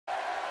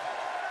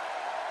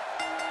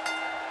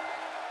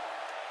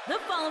The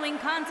following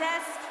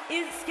contest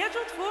is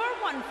scheduled for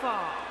one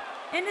fall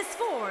and is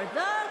for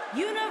the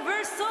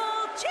Universal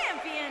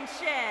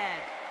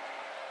Championship.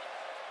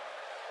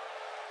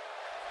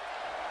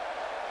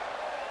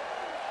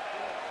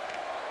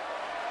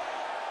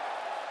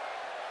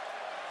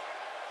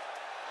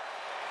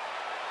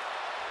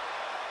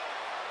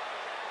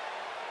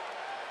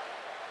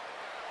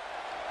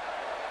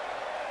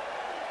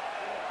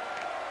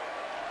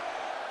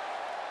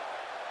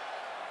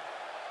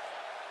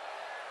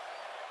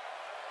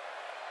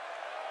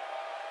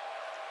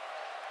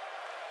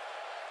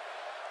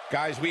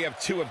 Guys, we have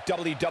two of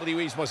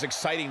WWE's most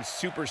exciting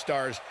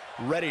superstars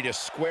ready to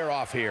square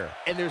off here.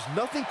 And there's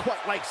nothing quite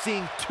like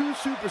seeing two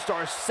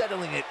superstars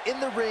settling it in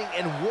the ring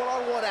in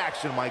one-on-one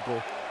action,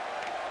 Michael.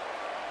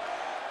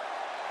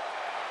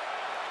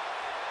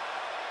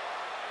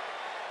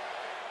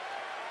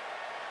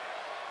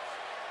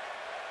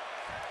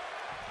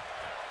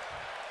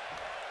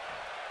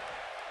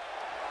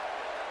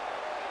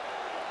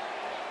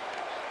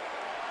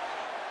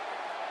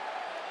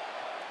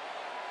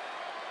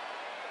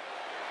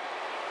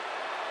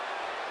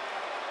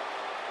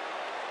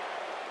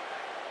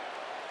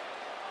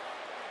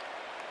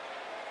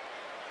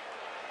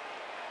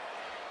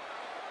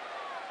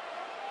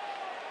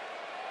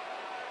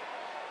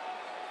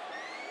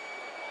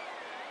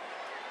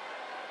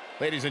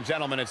 Ladies and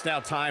gentlemen, it's now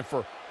time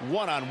for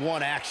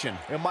one-on-one action.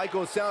 And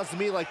Michael, it sounds to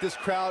me like this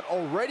crowd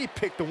already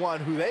picked the one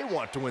who they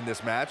want to win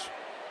this match.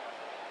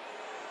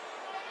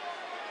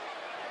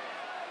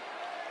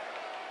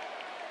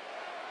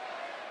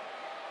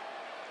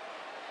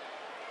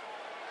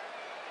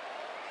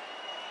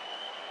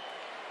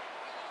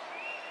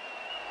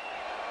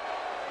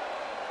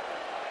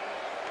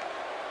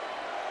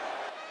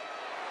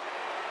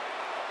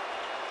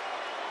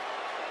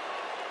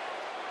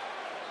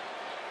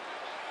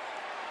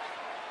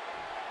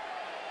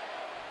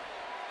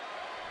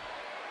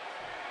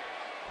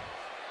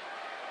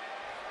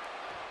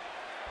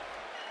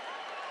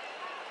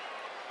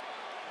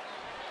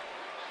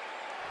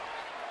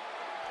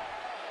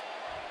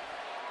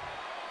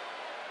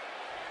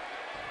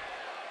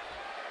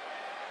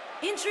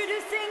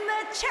 Introducing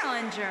the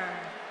challenger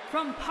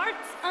from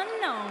parts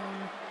unknown,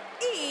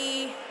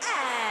 ES.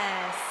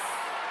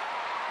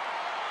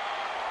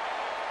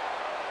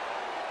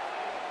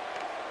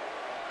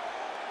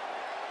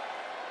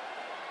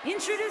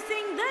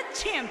 Introducing the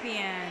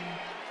champion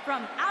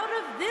from out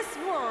of this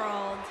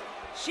world,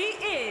 she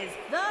is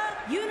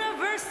the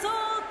Universal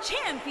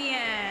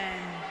Champion,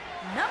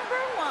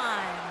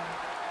 #1.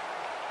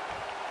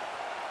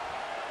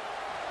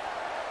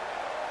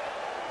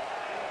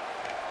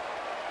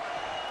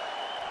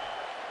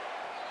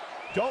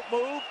 Don't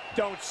move,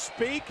 don't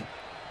speak,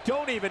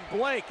 don't even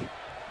blink.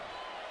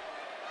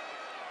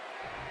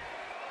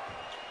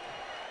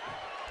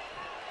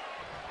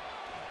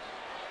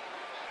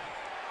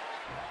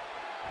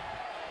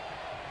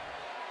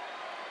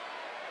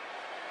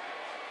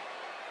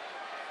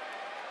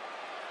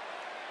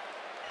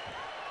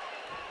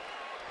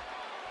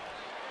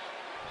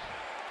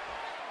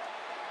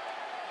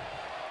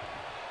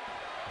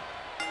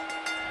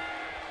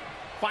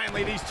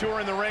 Finally, these two are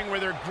in the ring where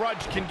their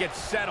grudge can get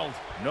settled.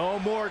 No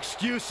more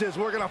excuses.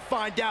 We're going to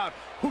find out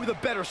who the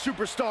better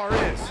superstar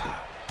is.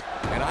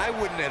 And I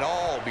wouldn't at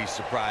all be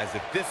surprised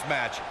if this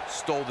match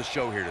stole the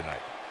show here tonight.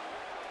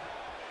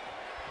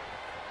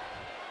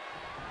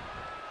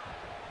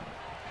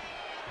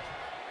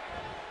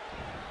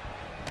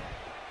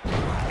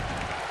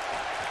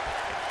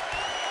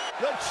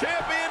 The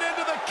champion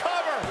into the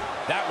cover.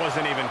 That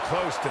wasn't even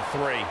close to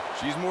 3.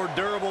 She's more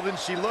durable than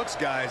she looks,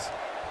 guys.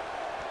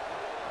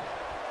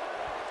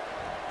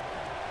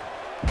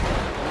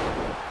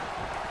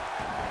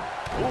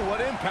 Ooh,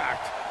 what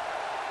impact.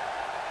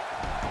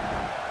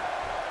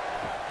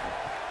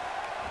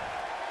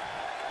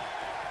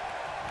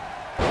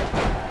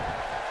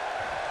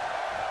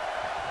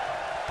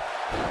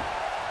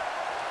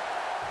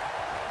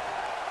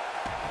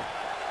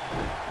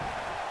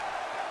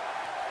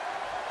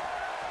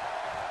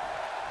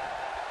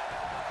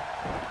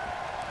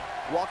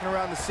 Walking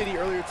around the city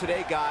earlier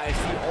today, guys,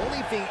 the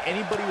only thing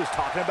anybody was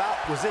talking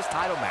about was this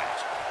title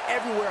match.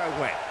 Everywhere I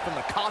went, from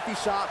the coffee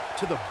shop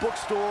to the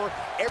bookstore,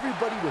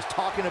 everybody was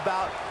talking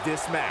about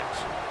this match.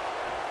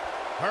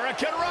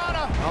 Hurricane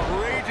Rana.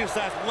 Outrageous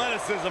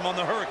athleticism on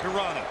the Hurricane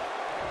Rana.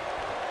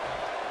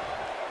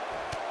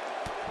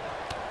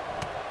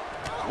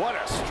 What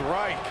a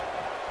strike.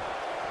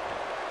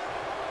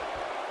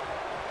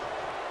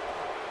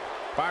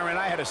 Byron,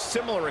 I had a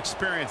similar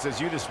experience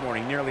as you this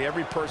morning. Nearly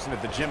every person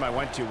at the gym I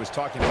went to was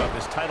talking about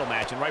this title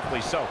match, and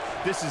rightfully so.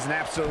 This is an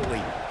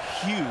absolutely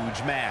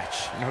huge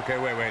match. Okay,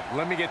 wait.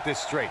 Let me get this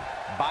straight.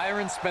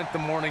 Byron spent the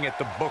morning at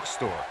the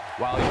bookstore,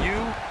 while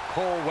you,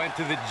 Cole, went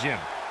to the gym.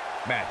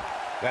 Man,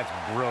 that's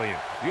brilliant.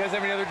 You guys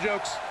have any other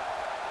jokes?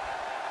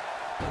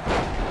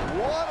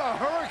 What a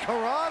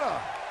Hurricane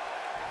Rana!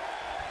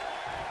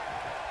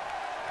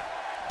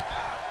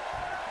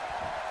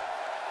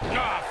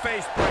 Ah,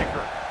 face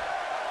breaker.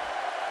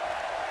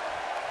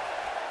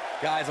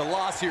 Guys, a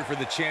loss here for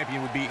the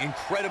champion would be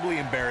incredibly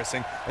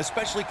embarrassing,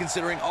 especially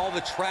considering all the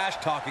trash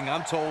talking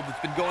I'm told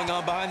that's been going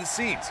on behind the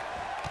scenes.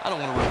 I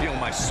don't want to reveal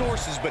my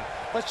sources, but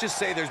let's just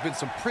say there's been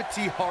some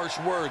pretty harsh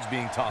words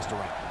being tossed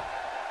around.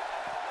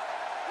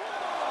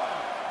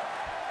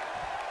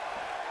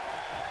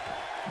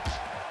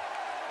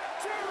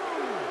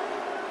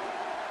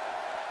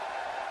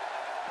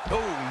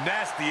 Oh,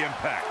 nasty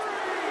impact.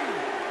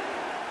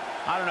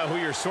 I don't know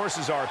who your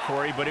sources are,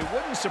 Corey, but it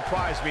wouldn't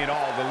surprise me at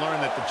all to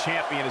learn that the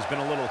champion has been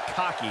a little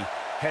cocky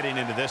heading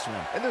into this one.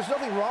 And there's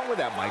nothing wrong with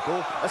that,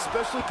 Michael,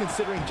 especially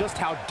considering just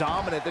how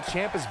dominant the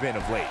champ has been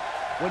of late.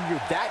 When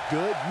you're that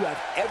good, you have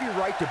every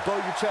right to bow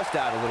your chest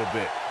out a little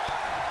bit.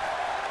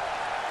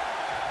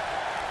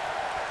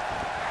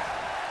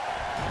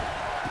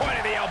 Point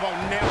of the elbow,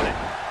 nailed it.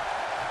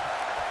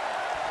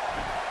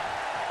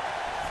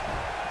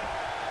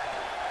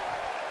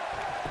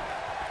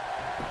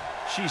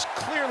 She's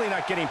clearly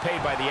not getting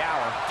paid by the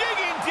hour.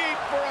 Digging deep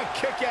for a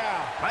kick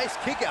out. Nice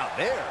kick out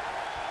there.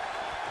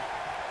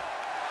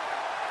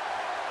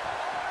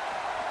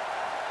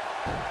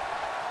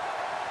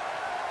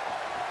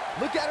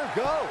 Look at her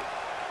go.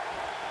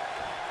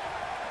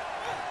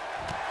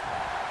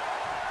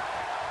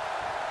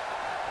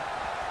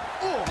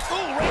 Ooh,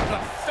 right in the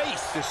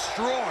face.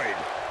 Destroyed.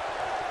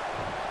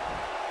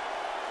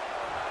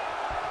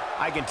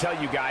 I can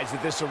tell you guys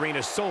that this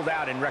arena sold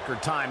out in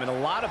record time, and a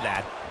lot of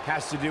that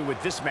has to do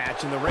with this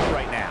match in the ring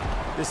right now.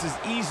 This is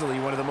easily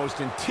one of the most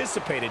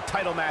anticipated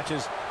title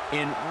matches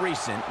in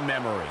recent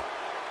memory.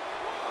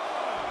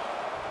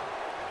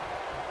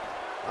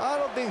 I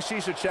don't think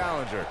she should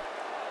challenge her.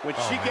 When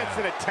she gets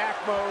in attack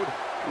mode,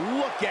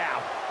 look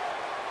out.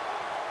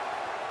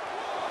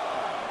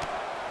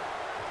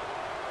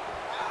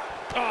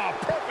 Oh,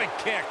 perfect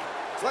kick.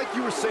 It's like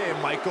you were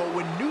saying, Michael,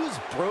 when news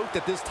broke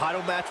that this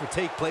title match would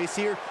take place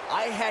here,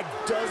 I had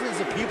dozens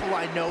of people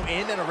I know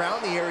in and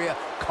around the area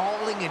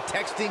calling and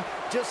texting,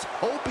 just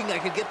hoping I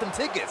could get them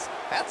tickets.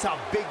 That's how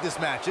big this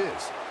match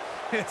is.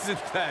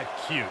 Isn't that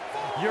cute?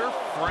 Your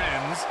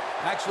friends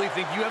actually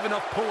think you have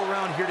enough pull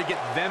around here to get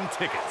them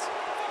tickets.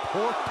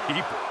 Poor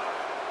people.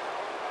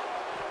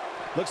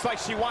 Looks like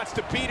she wants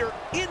to beat her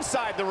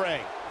inside the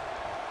ring.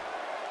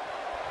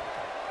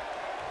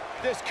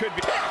 This could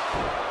be...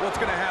 What's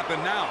going to happen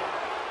now?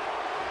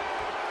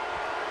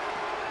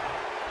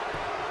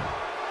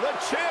 The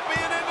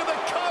champion into the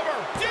cover,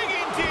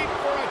 digging deep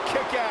for a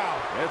kick out.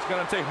 It's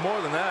going to take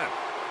more than that.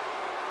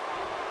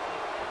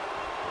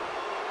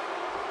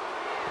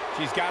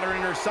 She's got her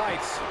in her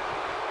sights.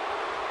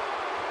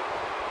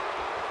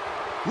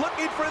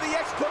 Looking for the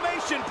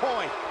exclamation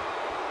point.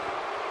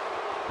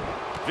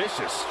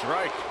 Vicious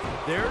strike.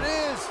 There it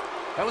is.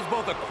 That was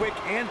both a quick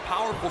and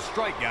powerful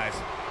strike, guys.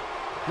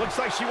 Looks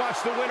like she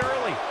wants to win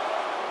early.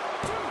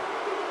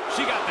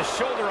 She got the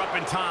shoulder up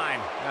in time.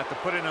 Have to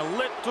put in a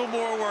little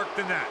more work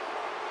than that.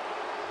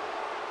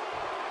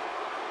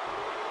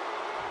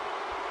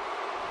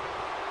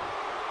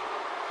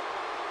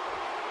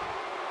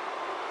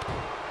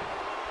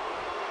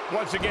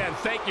 Once again,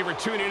 thank you for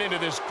tuning into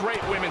this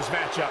great women's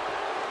matchup.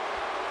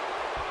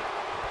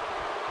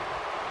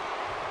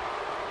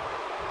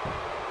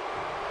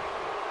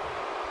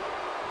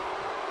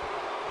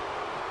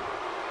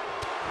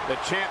 The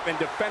champ in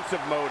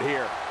defensive mode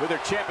here. With her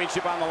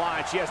championship on the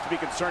line, she has to be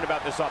concerned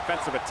about this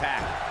offensive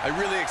attack. I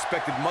really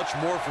expected much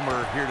more from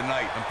her here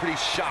tonight. I'm pretty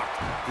shocked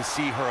to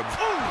see her.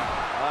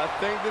 I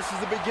think this is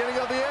the beginning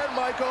of the end,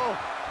 Michael.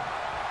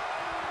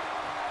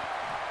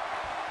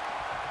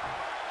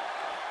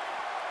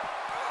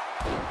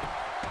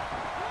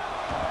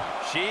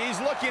 She's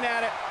looking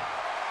at it.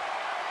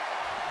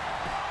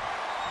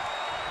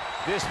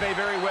 This may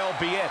very well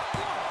be it.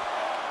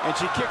 And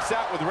she kicks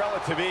out with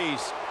relative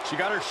ease. She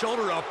got her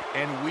shoulder up,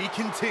 and we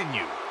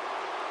continue.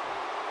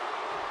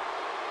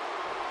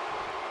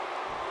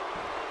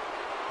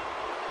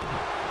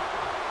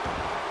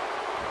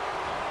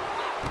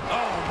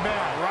 Oh,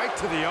 man, right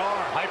to the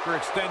arm.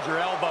 Hyperextend your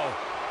elbow.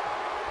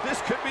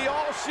 This could be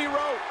all she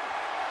wrote.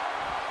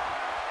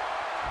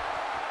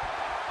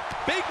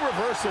 Big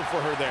reversal for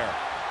her there.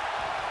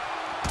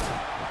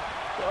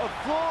 The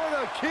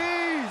Florida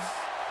Keys.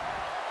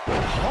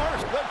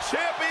 Harsh, the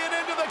champion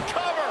into the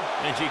cover.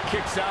 And she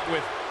kicks out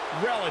with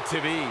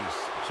relative ease.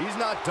 She's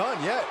not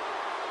done yet.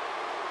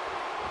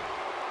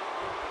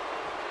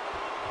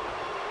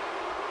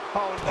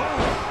 Oh, no.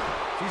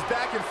 She's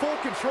back in full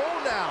control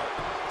now.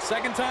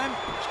 Second time?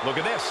 Look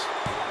at this.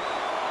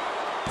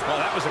 Well,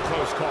 that was a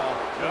close call.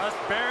 Just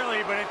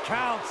barely, but it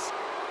counts.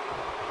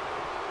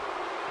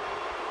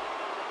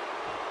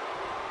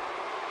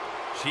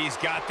 She's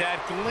got that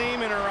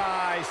gleam in her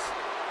eyes.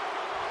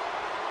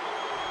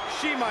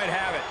 She might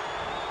have it.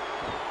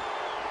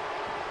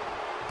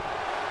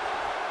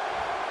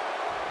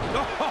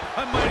 Oh,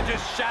 I might have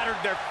just shattered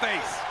their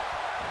face.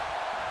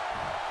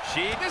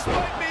 This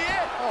might be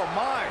it. Oh,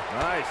 my.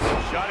 Nice.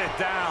 Shut it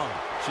down.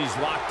 She's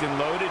locked and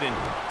loaded and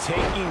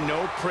taking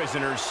no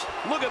prisoners.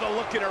 Look at the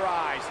look in her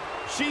eyes.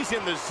 She's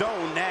in the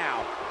zone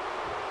now.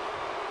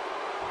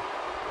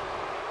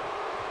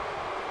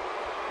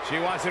 She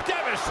wants a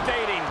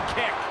devastating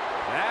kick.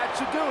 That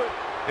should do it.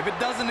 If it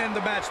doesn't end the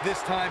match this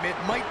time, it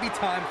might be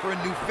time for a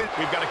new fit.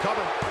 We've got to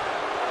cover.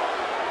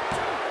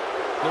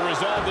 The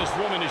resolve this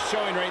woman is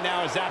showing right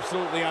now is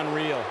absolutely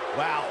unreal.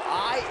 Wow,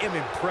 I am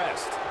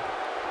impressed.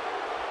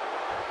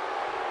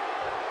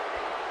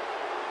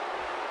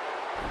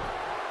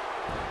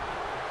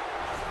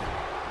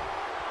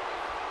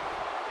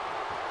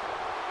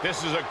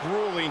 This is a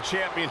grueling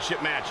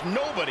championship match.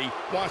 Nobody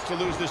wants to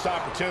lose this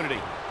opportunity.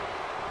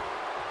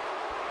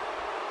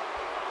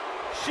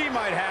 She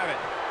might have it.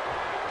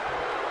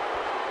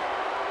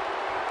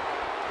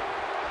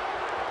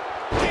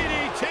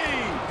 DDT!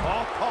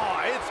 Oh,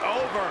 it's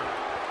over.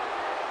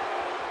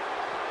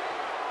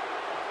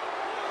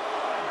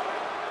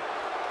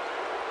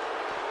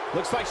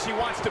 Looks like she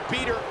wants to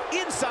beat her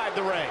inside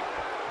the ring.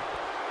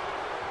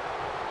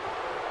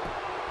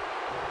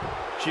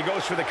 She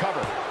goes for the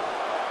cover.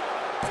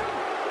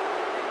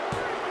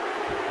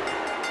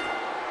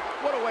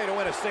 What a way to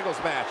win a singles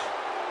match.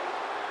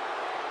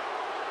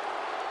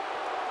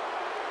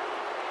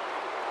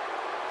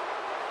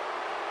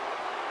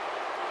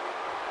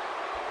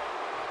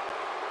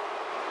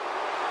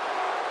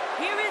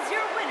 Here is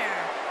your winner,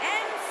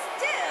 and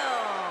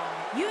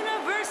still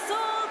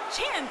Universal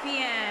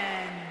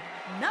Champion,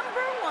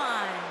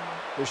 #1.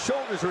 The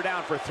shoulders are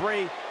down for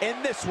 3,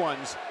 and this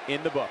one's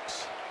in the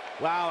books.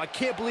 Wow, I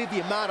can't believe the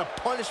amount of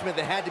punishment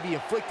that had to be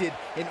inflicted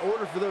in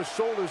order for those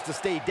shoulders to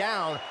stay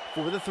down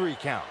for the 3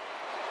 count.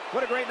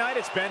 What a great night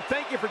it's been.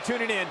 Thank you for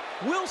tuning in.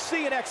 We'll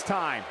see you next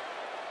time.